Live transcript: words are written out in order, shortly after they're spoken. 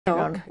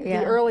silk,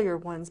 Yeah. the earlier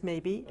ones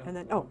maybe, and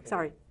then, oh,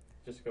 sorry.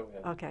 Just go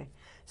ahead. Okay.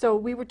 So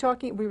we were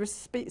talking,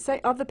 say,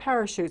 of the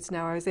parachutes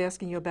now, I was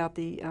asking you about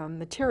the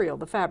material,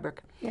 the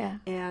fabric. Yeah.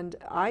 And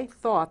I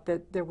thought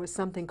that there was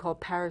something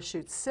called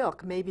parachute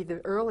silk. Maybe the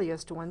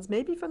earliest ones,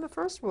 maybe from the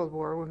First World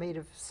War, were made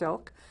of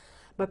silk.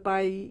 But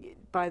by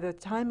the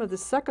time of the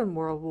Second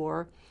World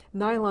War,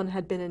 nylon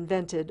had been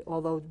invented,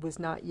 although it was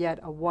not yet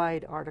a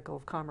wide article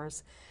of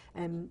commerce.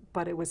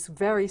 But it was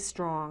very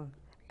strong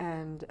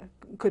and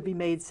could be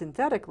made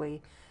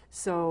synthetically.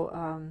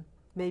 So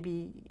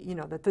maybe, you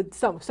know,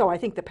 so I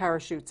think the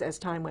parachutes, as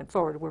time went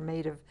forward, were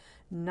made of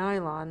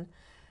nylon.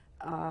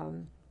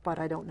 But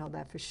I don't know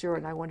that for sure,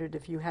 and I wondered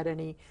if you had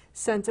any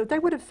sense of, they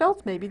would have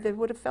felt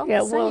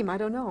the same, I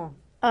don't know.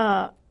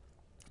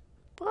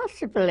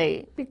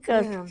 Possibly,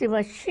 because the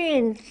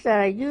machines that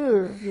I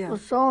use for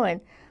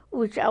sewing,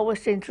 which I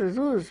was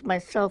introduced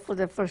myself for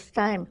the first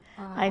time,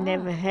 I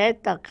never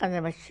had that kind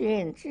of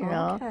machines, you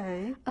know.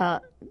 Okay.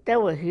 They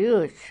were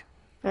huge,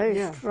 very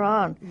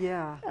strong.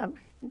 Yeah.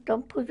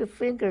 Don't put your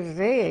fingers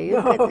there.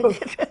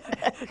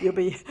 You'll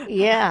be.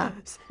 Yeah.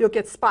 You'll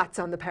get spots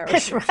on the parachute.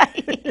 That's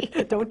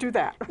right. Don't do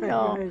that.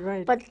 No.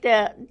 Right. But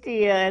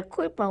the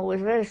equipment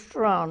was very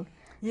strong.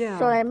 Yeah.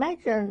 So I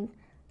imagine.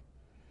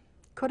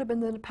 Could have been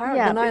the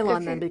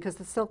nylon then, because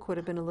the silk would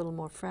have been a little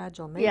more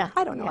fragile. Maybe. Yeah.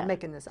 I don't know. I'm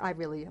making this. I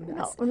really am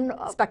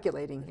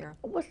speculating here.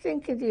 I was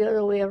thinking the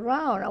other way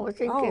around. I was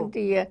thinking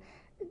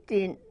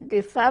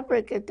the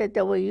fabric that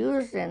they were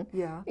using,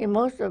 it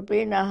must have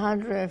been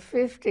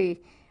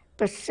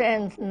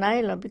 150%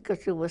 nylon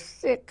because it was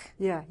thick.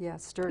 Yeah,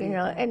 sturdy. You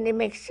know, and it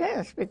makes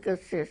sense because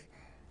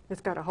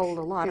it's got to hold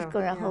a lot. It's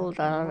going to hold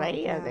a lot of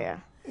air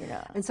there. You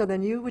know. And so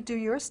then you would do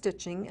your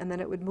stitching, and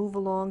then it would move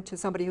along to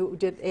somebody who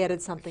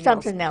added something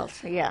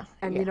else. Yeah.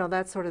 And you know,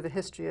 that's sort of the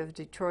history of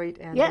Detroit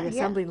and the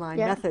assembly line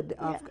method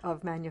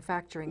of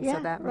manufacturing. So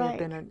that may have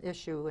been an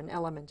issue, an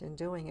element in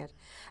doing it.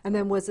 And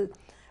then was it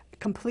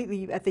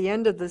completely at the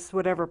end of this,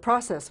 whatever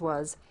process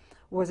was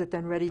it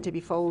then ready to be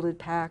folded,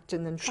 packed,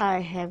 and then? I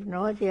have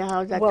no idea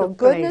how that well, took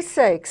place. goodness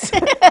sakes.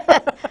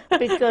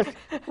 Because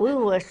we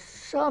were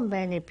so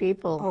many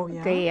people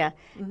there,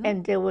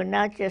 and they were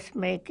not just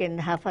making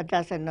half a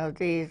dozen of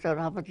these or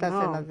half a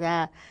dozen of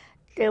that.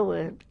 There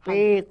were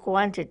big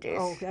quantities.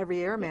 Oh,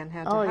 every airman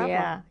had to have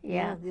them.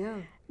 Yeah.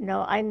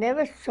 No, I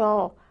never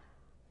saw,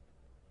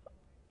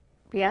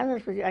 be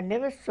honest with you, I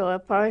never saw a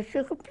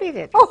parachute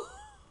completed. Oh.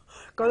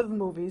 Go to the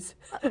movies.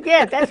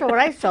 Yeah, that's what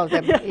I saw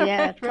them.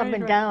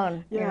 Coming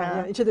down.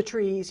 Yeah, into the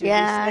trees.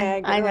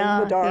 Snag, in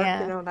the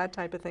dark, you know, that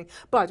type of thing.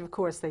 But of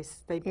course, they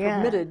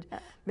permitted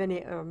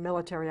many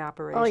military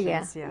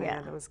operations. Oh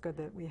yeah. It was good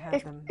that we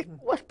had them. It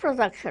was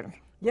production.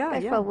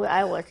 That's why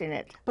I was in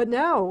it. But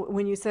now,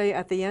 when you say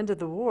at the end of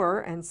the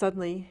war and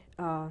suddenly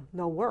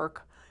no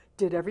work,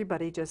 did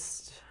everybody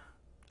just,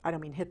 I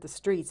don't mean hit the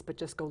streets, but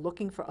just go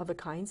looking for other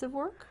kinds of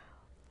work?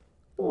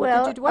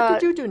 Well, what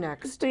did you do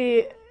next?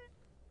 To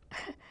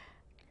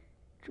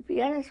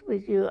be honest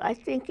with you, I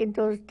think in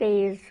those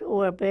days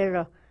were a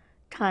better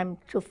time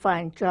to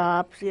find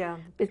jobs.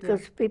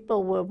 Because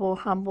people were more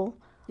humble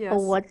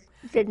for what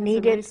they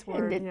needed,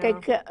 and they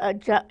take a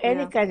job,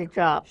 any kind of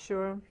job.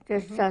 Sure.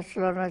 Just as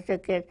long as they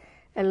get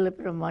a little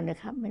bit of money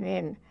coming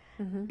in.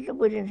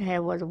 We didn't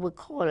have what we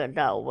call it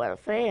now,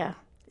 welfare.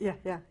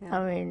 Yeah.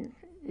 I mean,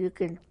 you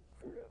can.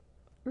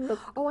 Look.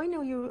 Oh, I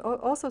know you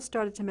also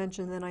started to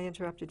mention, then I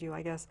interrupted you,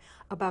 I guess,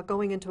 about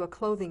going into a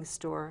clothing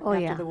store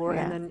after the war.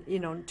 And then, you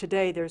know,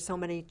 today there's so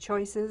many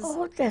choices.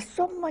 Oh, there's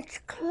so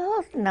much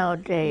clothes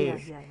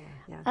nowadays.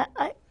 Yeah.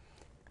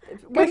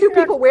 Where do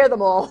people wear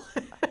them all?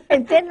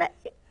 And then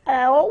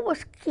I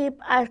always keep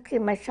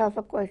asking myself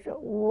a question.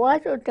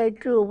 What do they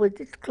do with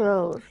these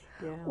clothes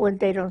when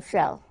they don't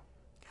sell?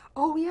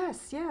 Oh,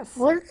 yes.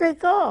 Where do they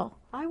go?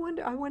 I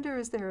wonder,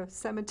 is there a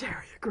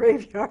cemetery, a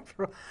graveyard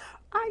for?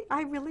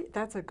 I really,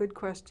 that's a good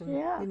question.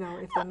 Yeah. You know,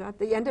 if they're not at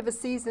the end of a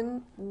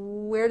season,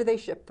 where do they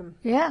ship them?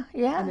 Yeah.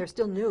 And they're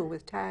still new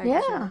with tags.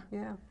 Yeah.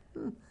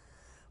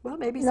 Well,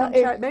 maybe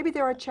maybe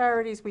there are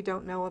charities we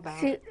don't know about.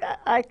 See,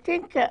 I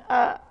think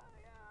I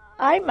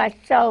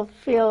myself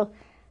feel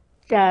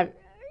that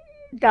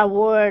the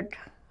word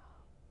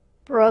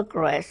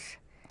progress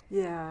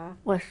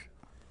was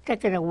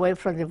taken away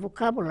from the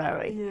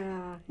vocabulary.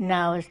 Yeah.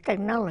 Now it's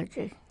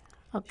technology.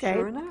 Okay.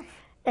 Sure enough.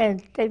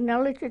 And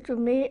technology to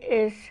me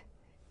is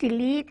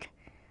delete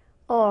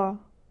or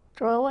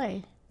throw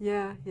away.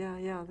 Yeah.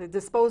 The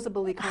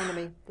disposable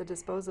economy,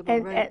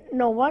 and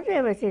no wonder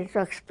everything's so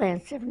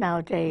expensive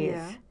nowadays.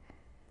 Yeah.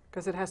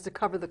 Because it has to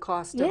cover the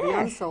cost of the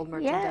unsold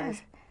merchandise.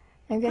 Yes.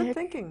 And good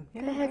thinking.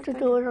 They had to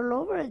do it all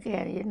over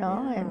again, you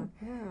know.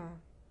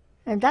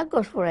 And that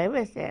goes for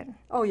everything.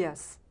 Oh,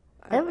 yes.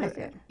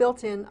 Everything.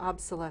 Built-in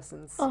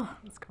obsolescence. Oh,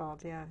 it's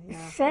called.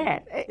 It's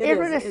sad. It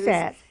really is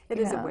sad. It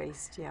is a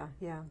waste. Yeah.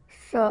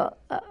 So.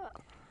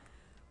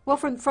 Well,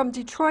 from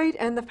Detroit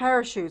and the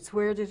parachutes,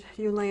 where did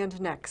you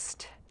land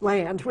next?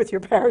 Land with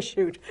your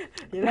parachute.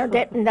 You know?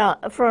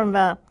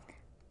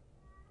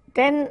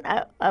 Then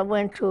I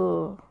went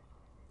to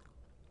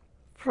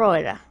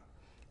Florida.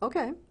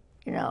 Okay.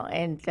 You know,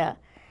 and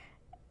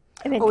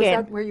And Oh, is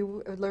again, that where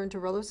you learned to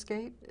roller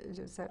skate?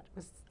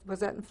 Was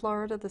that in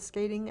Florida, the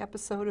skating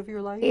episode of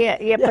your life?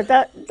 yeah, but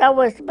that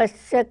was my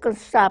second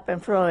stop in Oh,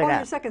 your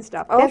Florida. second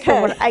stop. That's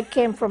Okay. when I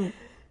came from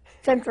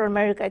Central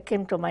America. I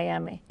came to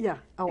Miami. Yeah.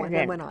 Oh, and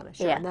then went on it.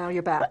 Sure. Yeah. Now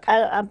you're But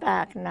back. I'm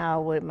back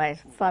now with my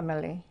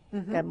family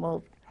that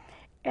moved.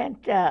 And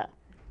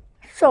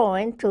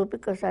sewing too,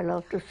 because I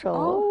love to sew.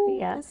 Oh,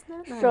 yeah. isn't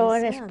that nice?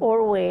 Sewing and Yeah.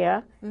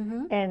 sportwear.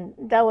 And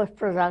that was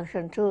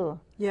production too.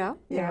 Yeah.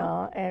 You Yeah.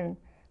 know, and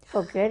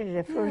forget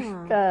it. The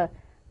first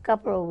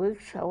couple of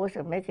weeks, I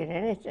wasn't making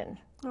anything.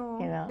 Oh,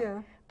 You know.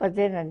 yeah. But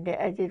then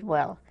I did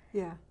well.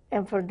 Yeah.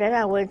 And from then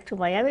I went to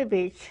Miami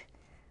Beach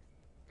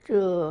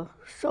to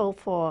sew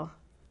for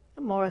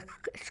more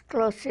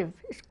exclusive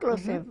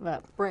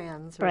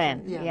Brands.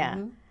 brand. Yeah.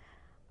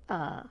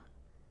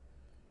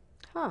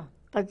 Huh.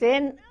 But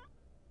then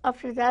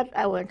after that,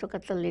 I went to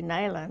Catalina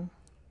Island.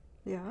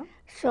 Yeah.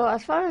 So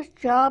as far as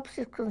jobs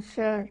is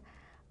concerned,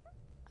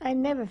 I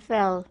never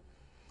felt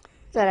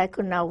that I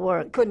could not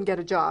work. Couldn't get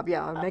a job.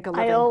 Yeah. Make a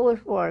living. I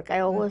always worked. I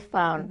always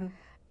found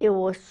it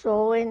was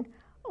sewing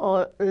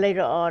or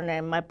later on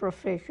in my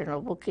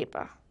professional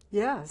bookkeeper.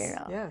 Yes. You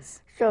know.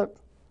 Yes. So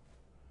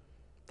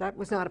that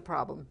was not a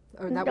problem.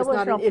 Or that there was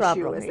not no an issue,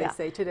 problem, as they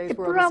say. Today's the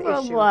world is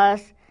problem issue.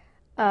 was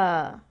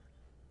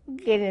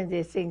getting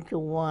this into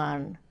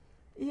one.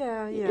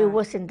 Yeah. Yeah. It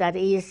wasn't that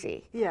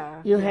easy.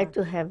 Yeah. You had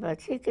to have a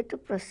ticket to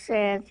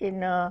present, you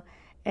know,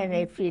 and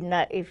if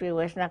it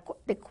was not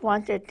the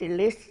quantity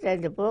listed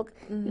in the book,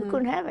 you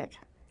couldn't have it,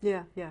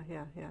 Yeah.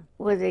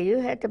 whether you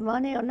had the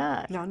money or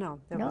not. No.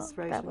 That was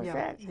right. that was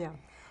yeah. it. Yeah.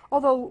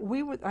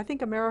 Although I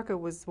think America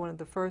was one of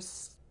the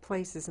first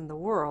places in the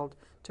world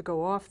to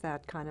go off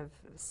that kind of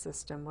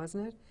system,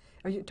 wasn't it?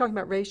 Are you talking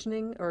about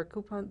rationing or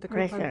coupon? The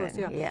coupon Rationing, books?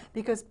 yeah.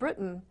 Because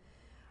Britain,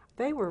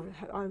 they were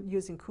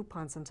using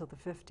coupons until the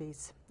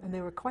 50s, and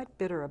they were quite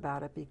bitter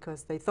about it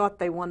because they thought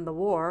they won the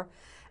war,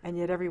 and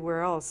yet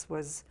everywhere else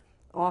was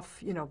off,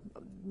 you know,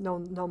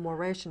 no more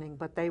rationing,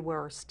 but they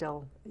were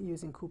still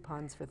using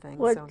coupons for things.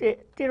 Well, So.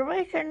 the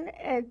ration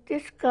at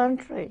this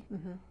country,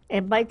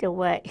 and by the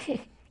way,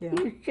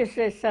 you just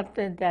said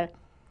something that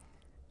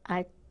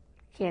I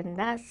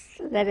cannot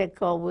let it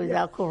go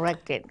without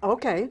correcting.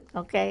 Okay.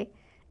 Okay?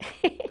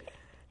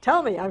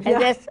 Tell me. And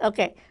that's,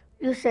 okay,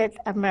 you said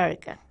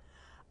America.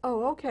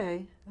 Oh,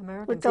 okay.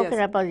 Americans, We're talking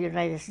yes. about the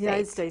United States.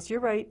 United States. You're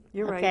right.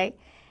 You're right. Okay?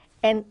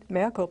 And,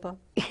 Mea culpa.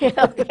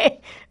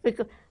 okay,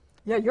 because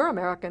Yeah, you're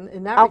American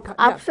in that regard.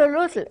 Yeah.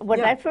 absolutely. When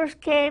Yeah. I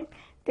first came,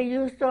 they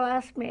used to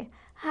ask me,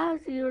 how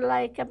do you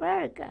like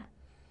America?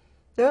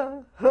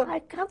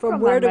 I come from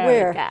where America. to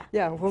where?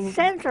 Yeah, from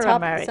Central top-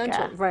 America.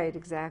 Central, right,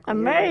 exactly.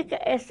 You're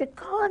America is a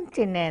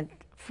continent right.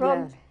 from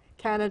Yeah.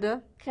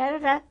 Canada.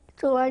 Canada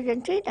to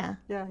Argentina,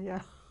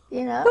 Yeah.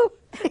 you know?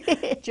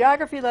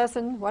 Geography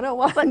lesson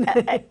 101.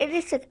 But it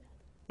is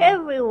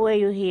everywhere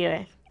you hear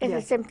it. It's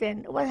Yes. the same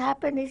thing. What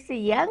happened is the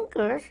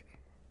younger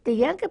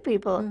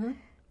people,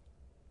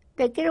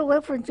 they get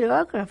away from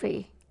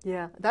geography.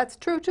 Yeah, that's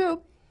true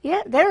too.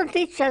 Yeah, they don't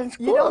teach that in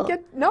school. You don't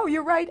get, no,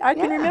 you're right. I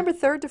can Yeah. remember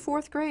 3rd to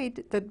 4th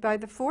grade, that by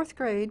the 4th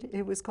grade,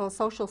 it was called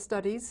social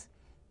studies.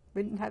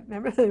 We didn't have,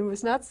 remember,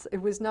 it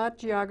was not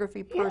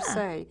geography per Yeah.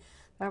 se.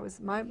 That was,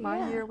 my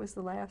Yeah. year was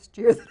the last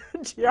year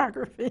of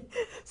geography.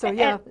 So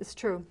yeah, it's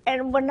true.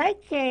 And when I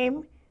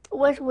came, it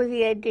was with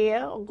the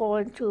idea of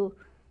going to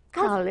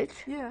college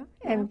Yeah.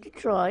 in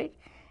Detroit,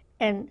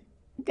 and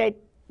they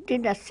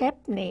didn't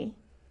accept me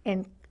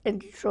in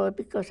Detroit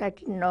because I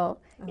didn't know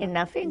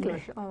enough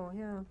English. Oh,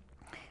 yeah.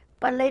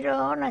 But later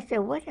on, I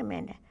said, wait a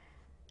minute.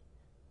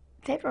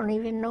 They don't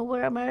even know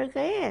where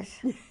America is.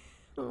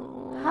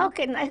 How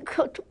can I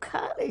go to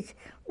college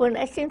when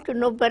I seem to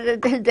know better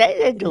than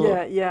they do?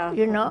 Yeah.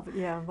 You know?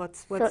 Yeah,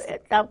 what's So,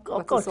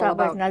 of course, all that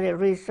was about? another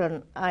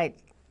reason I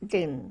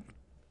didn't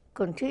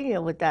continue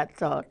with that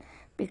thought,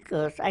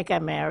 because I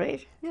got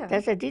married. Yeah.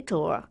 That's a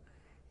detour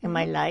in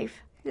my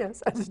life,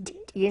 Yes, as a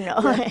you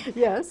know?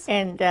 Yes.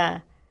 And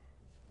I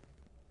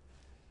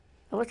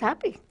was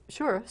happy.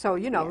 Sure. So,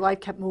 you know,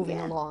 life kept moving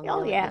Yeah. along. Oh,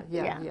 really. yeah.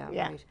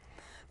 Right.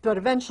 But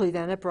eventually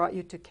then it brought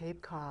you to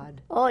Cape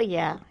Cod. Oh,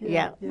 yeah,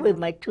 with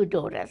my 2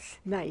 daughters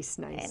Nice.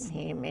 and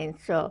him. And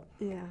so,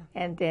 Yeah.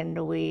 and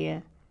then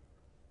we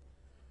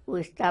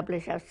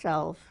established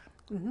ourselves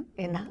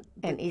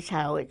in East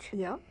Howard,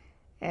 Yeah.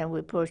 and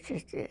we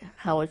purchased the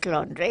Howard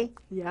Laundry.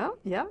 Yeah.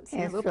 See,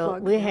 a And little so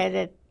plug. we Yeah. had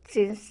it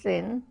since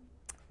then,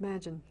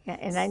 Imagine.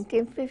 in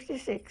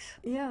 1956.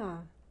 Yeah.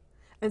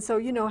 And so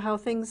you know how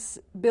things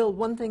build.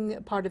 One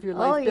thing, part of your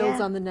life builds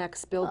yeah. on the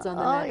next, builds on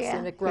the Oh, next, yeah,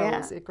 and it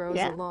grows. yeah, It grows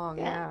yeah, along.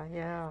 yeah.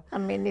 Yeah. I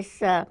mean, it's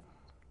a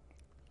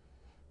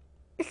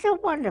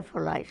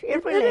wonderful life.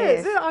 It really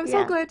is. is. I'm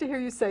so glad to hear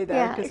you say that,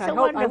 Yeah, because it's a I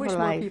wish wonderful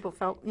more life. people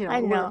felt, I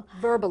know.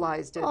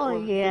 verbalized it. Oh, or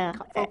yeah.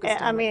 focused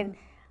on I it. mean,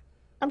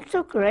 I'm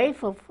so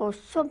grateful for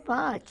so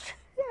much,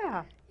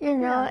 Yeah. you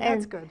know. Yeah,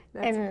 that's and, good.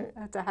 and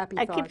That's a happy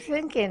I thought. keep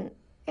thinking,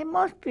 it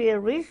must be a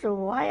reason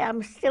why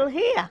I'm still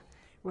here.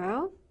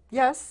 Well,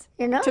 Yes.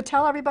 You know? To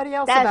tell everybody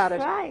else That's about it.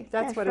 right.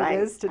 That's what right.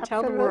 it is, to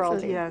tell the world.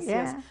 Absolutely. Yes,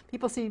 yeah. yes.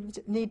 People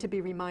need to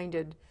be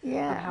reminded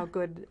of how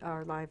good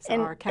our lives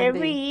are, can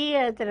every be.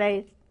 year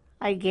that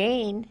I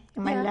gain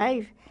in my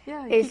life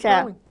keep is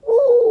going.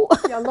 ooh.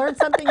 Yeah, learn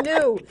something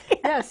new.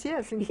 Yes,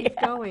 and keep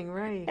going.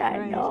 Right, I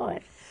right. know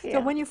it. So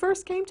when you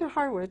first came to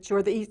Harwich,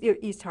 or the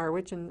East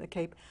Harwich and the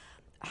Cape,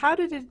 how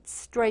did it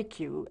strike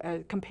you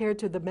compared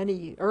to the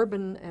many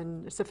urban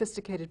and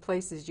sophisticated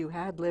places you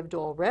had lived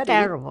already?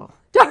 Terrible.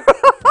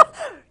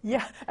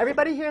 Yeah,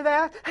 everybody hear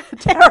that?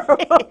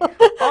 Terrible.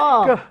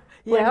 Oh,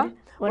 yeah.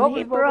 When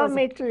he brought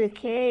me to the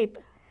Cape,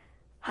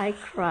 I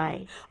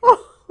cried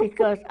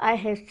because I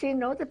had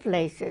seen other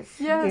places,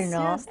 Yes,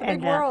 yes, the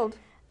big world.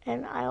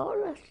 And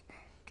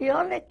the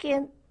only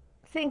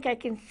thing I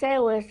can say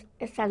was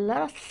it's a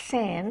lot of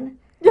sand,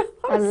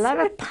 a lot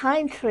of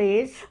pine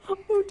trees.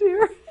 Oh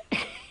dear.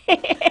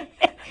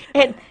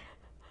 and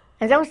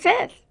that was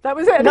it. That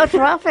was it. No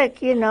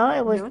traffic, It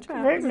was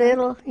very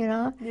little,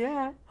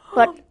 Yeah.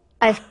 But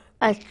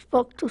I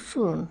spoke too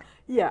soon.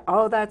 Yeah.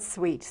 Oh, that's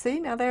sweet.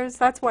 See, now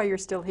that's why you're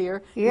still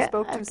here. Yeah, you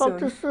spoke I spoke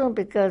too soon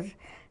because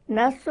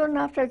not soon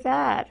after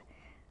that,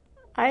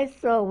 I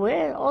thought,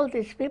 where are all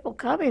these people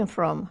coming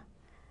from?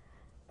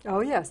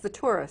 Oh yes, the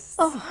tourists.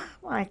 Oh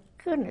my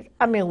goodness!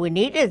 I mean, we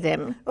needed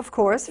them, of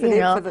course,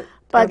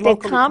 but they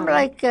come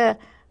like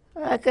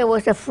it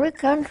was a free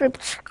country.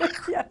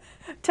 Yeah,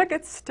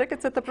 tickets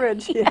at the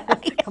bridge. Yeah.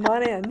 Come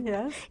on in.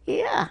 Yes.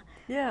 Yeah.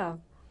 Yeah.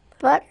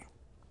 But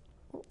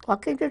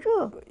what can you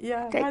do?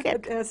 Yeah, take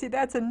it. See,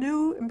 that's a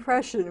new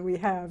impression we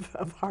have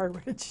of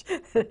Harwich,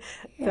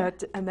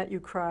 that you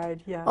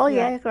cried. Yeah. Oh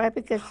yeah, I cried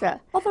because.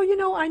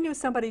 Although I knew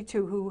somebody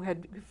too who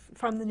had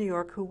from New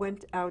York who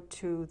went out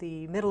to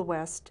the Middle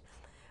West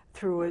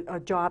through a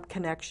job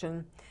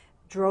connection,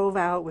 drove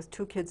out with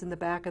 2 kids in the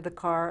back of the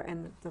car,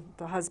 and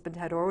the husband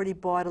had already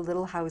bought a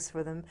little house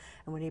for them.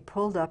 And when he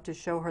pulled up to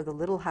show her the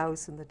little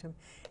house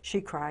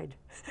she cried.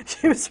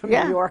 She was from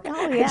New York,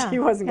 and she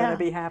wasn't going to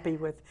be happy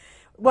with.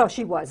 Well,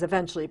 she was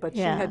eventually, but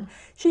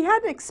she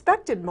hadn't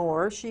expected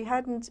more. She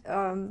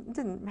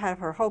didn't have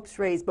her hopes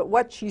raised, but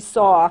what she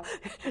saw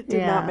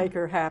did not make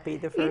her happy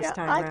the first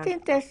time around. I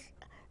think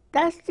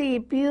that's the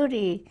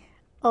beauty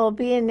of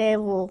being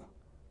able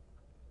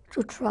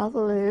to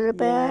travel a little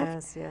bit.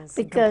 Yes,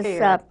 because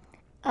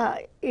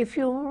if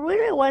you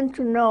really want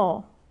to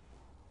know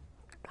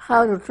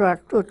how to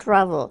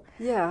travel,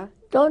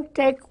 don't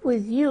take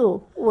with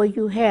you what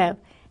you have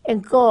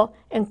and go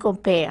and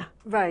compare.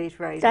 Right.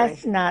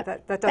 That's not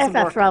that's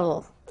not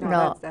travel.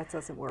 No, that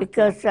doesn't work.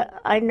 Because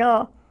I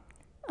know,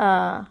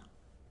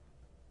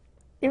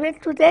 even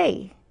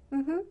today,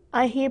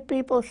 I hear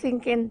people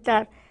thinking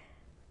that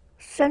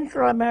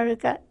Central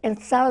America and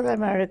South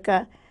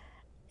America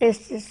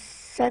is the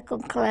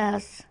second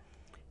class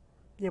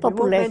population. We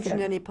won't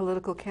mention any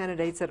political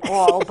candidates at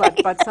all,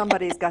 but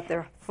somebody's got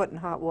their foot in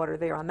hot water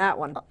there on that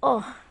one.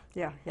 Oh.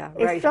 Yeah,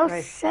 it's so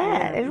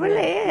sad. It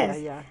really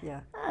is.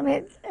 Yeah. I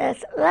mean,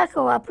 it's lack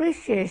of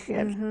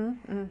appreciation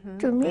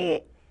to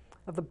me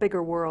of the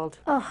bigger world.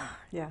 Oh,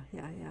 yeah.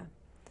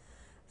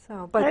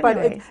 So,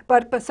 anyway.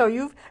 but so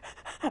you've,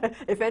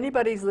 if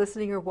anybody's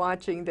listening or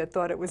watching that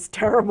thought it was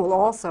terrible,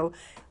 also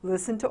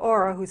listen to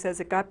Aura, who says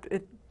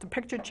the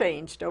picture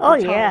changed over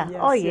time.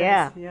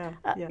 Yeah.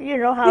 You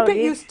know how you get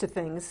used to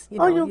things. You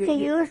get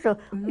used to.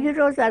 You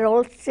know that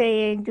old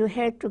saying, you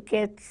had to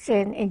get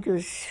sand in your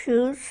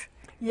shoes.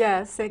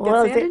 Yes,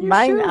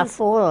 mine are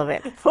full of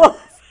it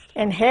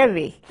and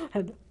heavy.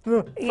 And,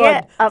 fun.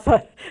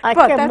 I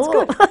but can't that's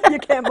move. Good. You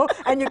can't move,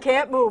 and you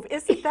can't move.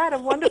 Isn't that a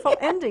wonderful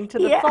ending to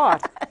the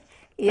thought?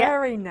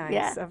 Very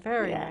nice, a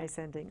very nice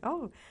ending.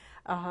 Oh,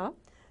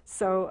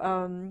 So.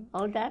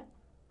 All that?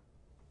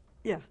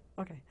 Yeah.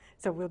 Okay.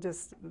 So we'll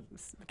just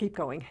keep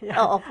going. Yeah.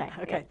 Oh, okay.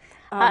 Okay.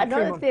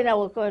 Another thing I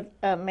was going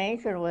to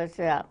mention was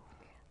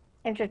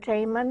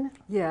entertainment.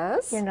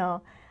 Yes.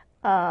 There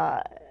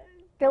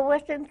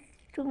wasn't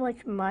too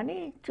much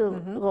money to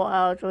go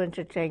out to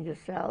entertain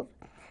yourself.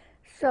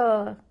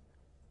 So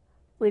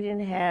we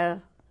didn't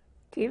have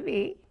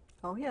TV.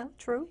 Oh, yeah,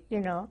 true.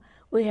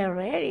 We had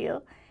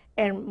radio,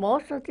 and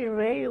most of the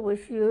radio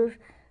was used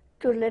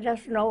to let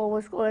us know what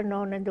was going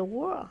on in the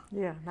world.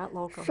 Yeah, not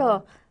local.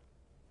 So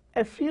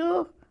a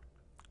few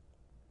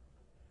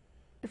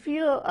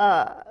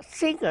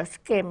singers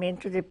came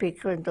into the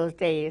picture in those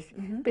days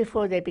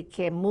before they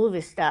became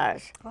movie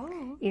stars.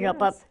 Oh,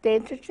 But the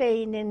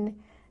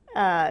entertaining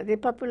the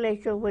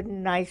population with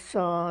nice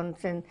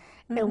songs, and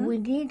we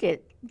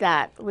needed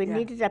that. We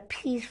needed a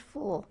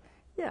peaceful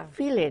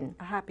feeling.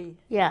 A happy.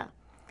 Yeah.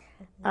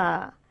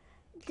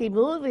 The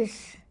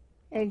movies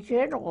in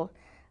general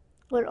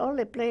were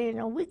only playing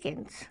on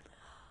weekends.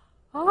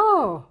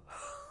 Oh.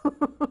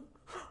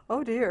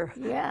 Oh dear.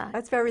 Yeah.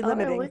 That's very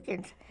limiting. Only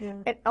weekends. Yeah.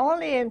 And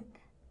only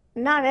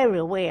not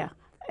everywhere.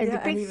 In the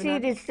big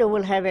cities, they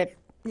will have it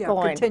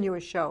going.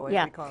 Continuous show,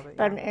 as we call it.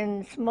 But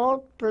in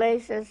small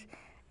places,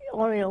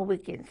 only on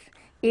weekends.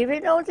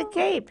 Even on the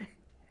Cape.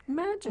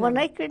 Imagine. When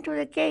I came to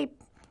the Cape,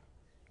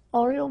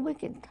 only on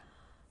weekend.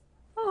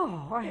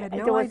 Oh, I had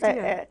no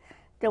idea.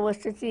 There was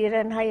the theater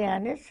in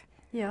Hyannis.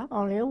 Yeah.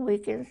 Only on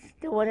weekends.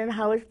 The one in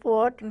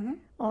Howardsport.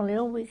 Only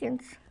on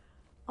weekends.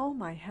 Oh,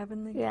 my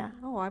heavenly. Yeah.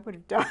 Oh, I would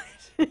have died.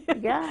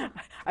 Yeah.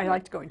 I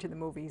liked going to the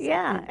movies.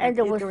 Yeah, and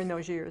there was during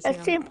those years. a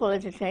simple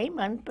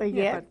entertainment, but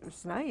yeah, yet but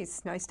it's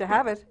nice to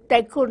have it.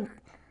 they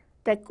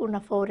couldn't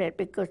afford it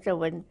because there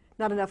were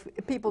not enough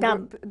people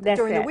that's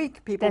during the it.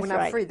 week. People That's were not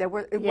right. free.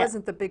 It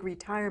wasn't the big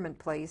retirement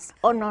place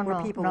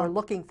where people were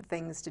looking for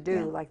things to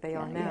do like they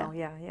are now.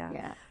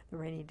 Yeah. The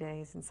rainy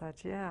days and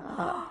such. Yeah.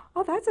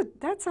 Oh,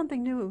 that's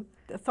something new.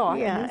 A thought.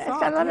 Yeah, a new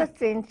thought. it's a lot of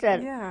things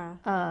that.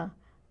 Yeah.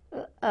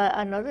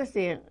 Another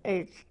thing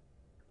is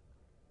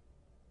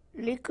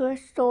liquor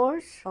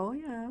stores. Oh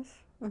yes.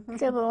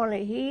 They were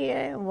only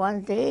here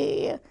one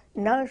day.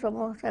 Now it's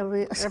almost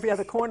every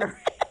other corner.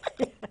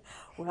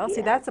 Well,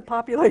 see, that's a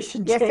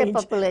population change. Yes, a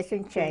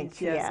population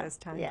change. Yes, as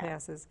time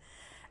passes.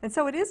 And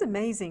so it is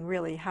amazing,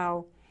 really,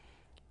 how,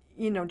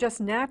 just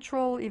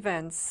natural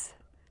events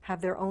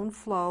have their own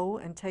flow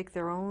and take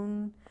their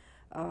own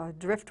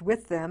drift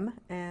with them,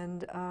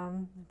 and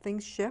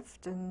things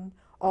shift and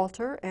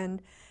alter.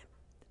 And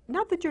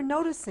not that you're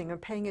noticing or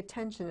paying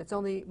attention, it's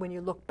only when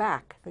you look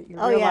back that you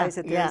realize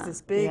that there's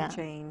this big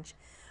change.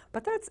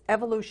 But that's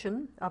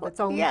evolution of its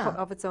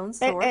own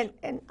sort.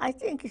 And I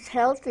think it's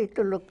healthy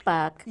to look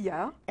back.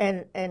 Yeah.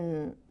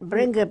 And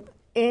bring it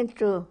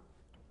into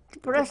the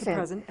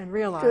present. And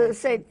realize. To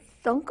say,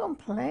 don't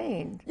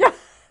complain. Yeah.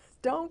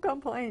 Don't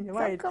complain.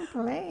 Right. Don't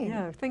complain.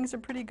 Yeah. Things are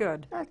pretty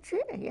good. That's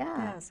it.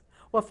 Yeah. Yes.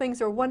 Well,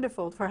 things are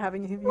wonderful for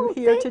having you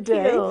here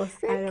today.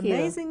 Thank you.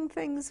 Amazing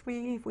things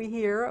we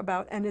hear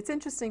about, and it's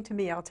interesting to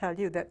me. I'll tell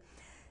you that.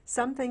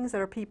 Some things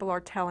that people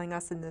are telling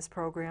us in this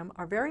program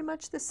are very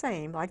much the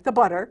same, like the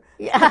butter.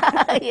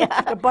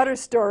 Yeah. The butter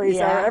stories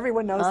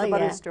everyone knows the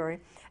butter story.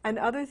 And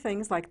other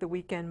things like the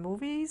weekend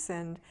movies,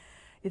 and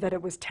that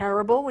it was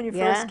terrible when you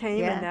first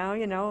came, and now,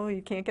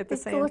 you can't get the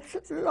same.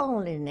 It's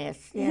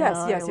loneliness.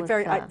 Yes,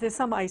 there's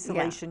some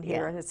isolation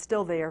here, and it's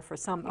still there for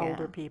some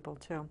older people,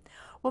 too.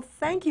 Well,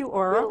 thank you,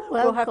 Aura.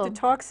 We'll have to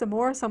talk some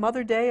more some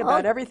other day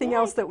about everything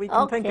else that we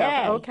can think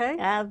of. Okay?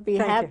 I'll be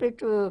happy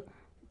to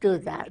do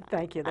that.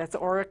 Thank you. That's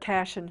Aura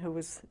Cashen, who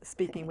was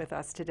speaking with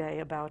us today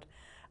about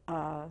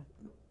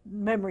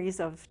memories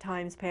of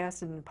times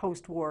past and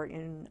post-war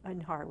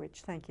in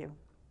Harwich. Thank you.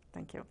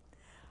 Thank you.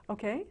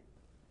 Okay?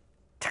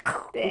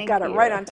 We got it right on time.